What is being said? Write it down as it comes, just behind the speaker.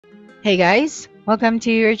Hey guys, welcome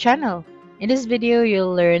to your channel. In this video,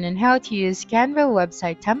 you'll learn on how to use Canva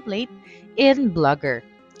website template in Blogger.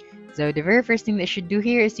 So the very first thing that you should do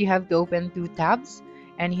here is you have to open two tabs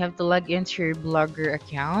and you have to log into your Blogger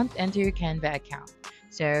account and to your Canva account.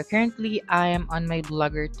 So currently I am on my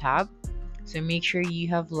Blogger tab. So make sure you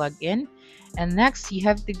have logged in. And next you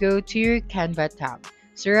have to go to your Canva tab.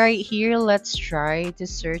 So right here, let's try to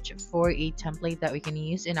search for a template that we can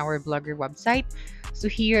use in our Blogger website. So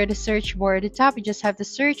here at the search bar at the top, you just have to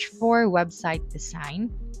search for website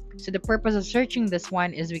design. So the purpose of searching this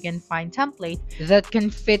one is we can find template that can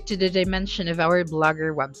fit to the dimension of our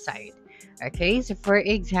Blogger website. Okay, so for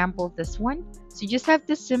example, this one. So you just have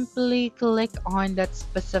to simply click on that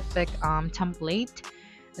specific template.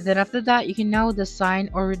 And then after that, you can now design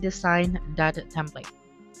or redesign that template.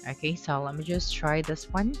 Okay, so let me just try this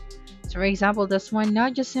one. So for example, this one, now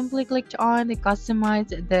just simply click on the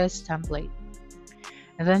customize this template.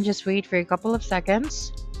 And then just wait for a couple of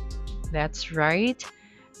seconds. That's right.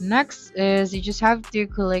 Next is you just have to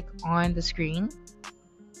click on the screen.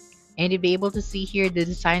 And you'll be able to see here the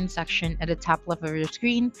design section at the top left of your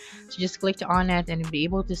screen. So just click on it and you'll be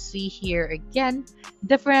able to see here again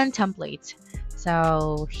different templates.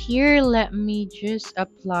 So here, let me just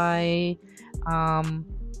apply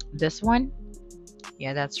this one.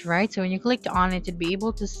 Yeah, that's right. So when you click on it, you'll be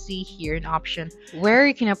able to see here an option where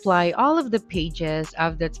you can apply all of the pages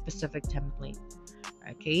of that specific template.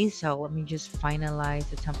 Okay, so let me just finalize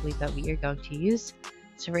the template that we are going to use.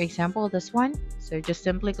 So for example, this one. So just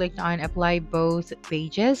simply click on apply both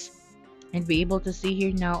pages and be able to see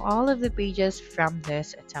here now all of the pages from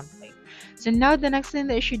this template. So now the next thing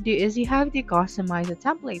that you should do is you have to customize the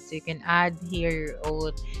template. So you can add here your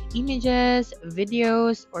own images,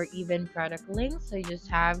 videos, or even product links. So you just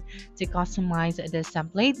have to customize this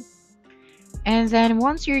template. And then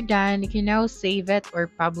once you're done, you can now save it or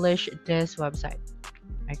publish this website.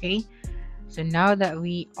 Okay. So now that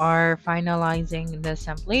we are finalizing the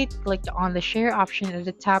template, click on the share option at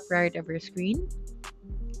the top right of your screen.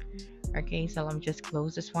 Okay, so let me just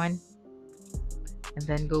close this one. And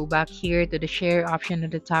then go back here to the share option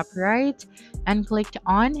at the top right and click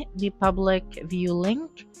on the public view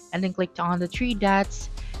link and then click on the three dots.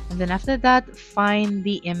 And then after that, find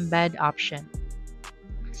the embed option.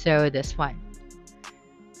 So this one.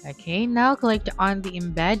 Okay, now click on the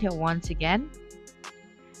embed once again.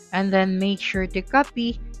 And then make sure to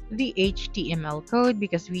copy the HTML code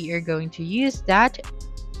because we are going to use that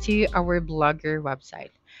to our Blogger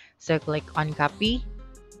website. So click on copy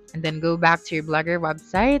and then go back to your Blogger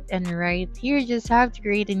website, and right here just have to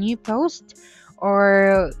create a new post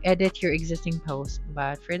or edit your existing post.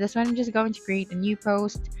 But for this one, I'm just going to create a new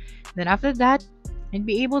post. Then after that, you'll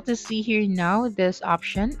be able to see here now this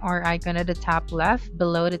option or icon at the top left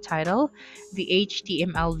below the title, the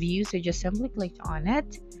HTML view. So just simply click on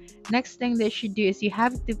it. Next thing that you should do is you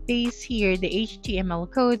have to paste here the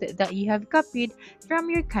HTML code that you have copied from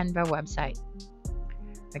your Canva website.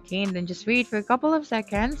 Okay, and then just wait for a couple of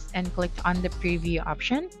seconds and click on the preview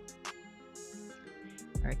option.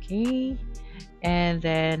 Okay, and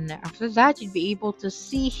then after that, you'll be able to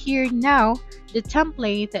see here now the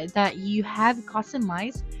template that you have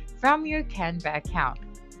customized from your Canva account.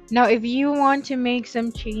 Now, if you want to make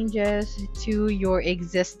some changes to your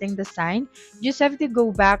existing design, you just have to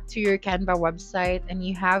go back to your Canva website and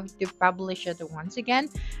you have to publish it once again.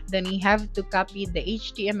 Then you have to copy the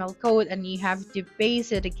HTML code and you have to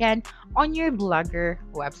paste it again on your Blogger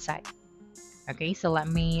website. Okay, so let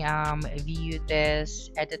me view this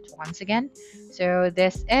edit once again. So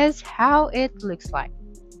this is how it looks like.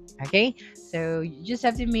 Okay, so you just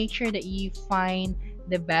have to make sure that you find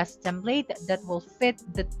the best template that will fit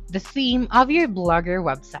the theme of your Blogger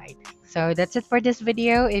website. So that's it for this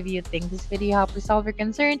video. If you think this video helped resolve your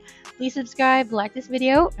concern, please subscribe, like this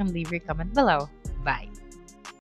video, and leave your comment below. Bye.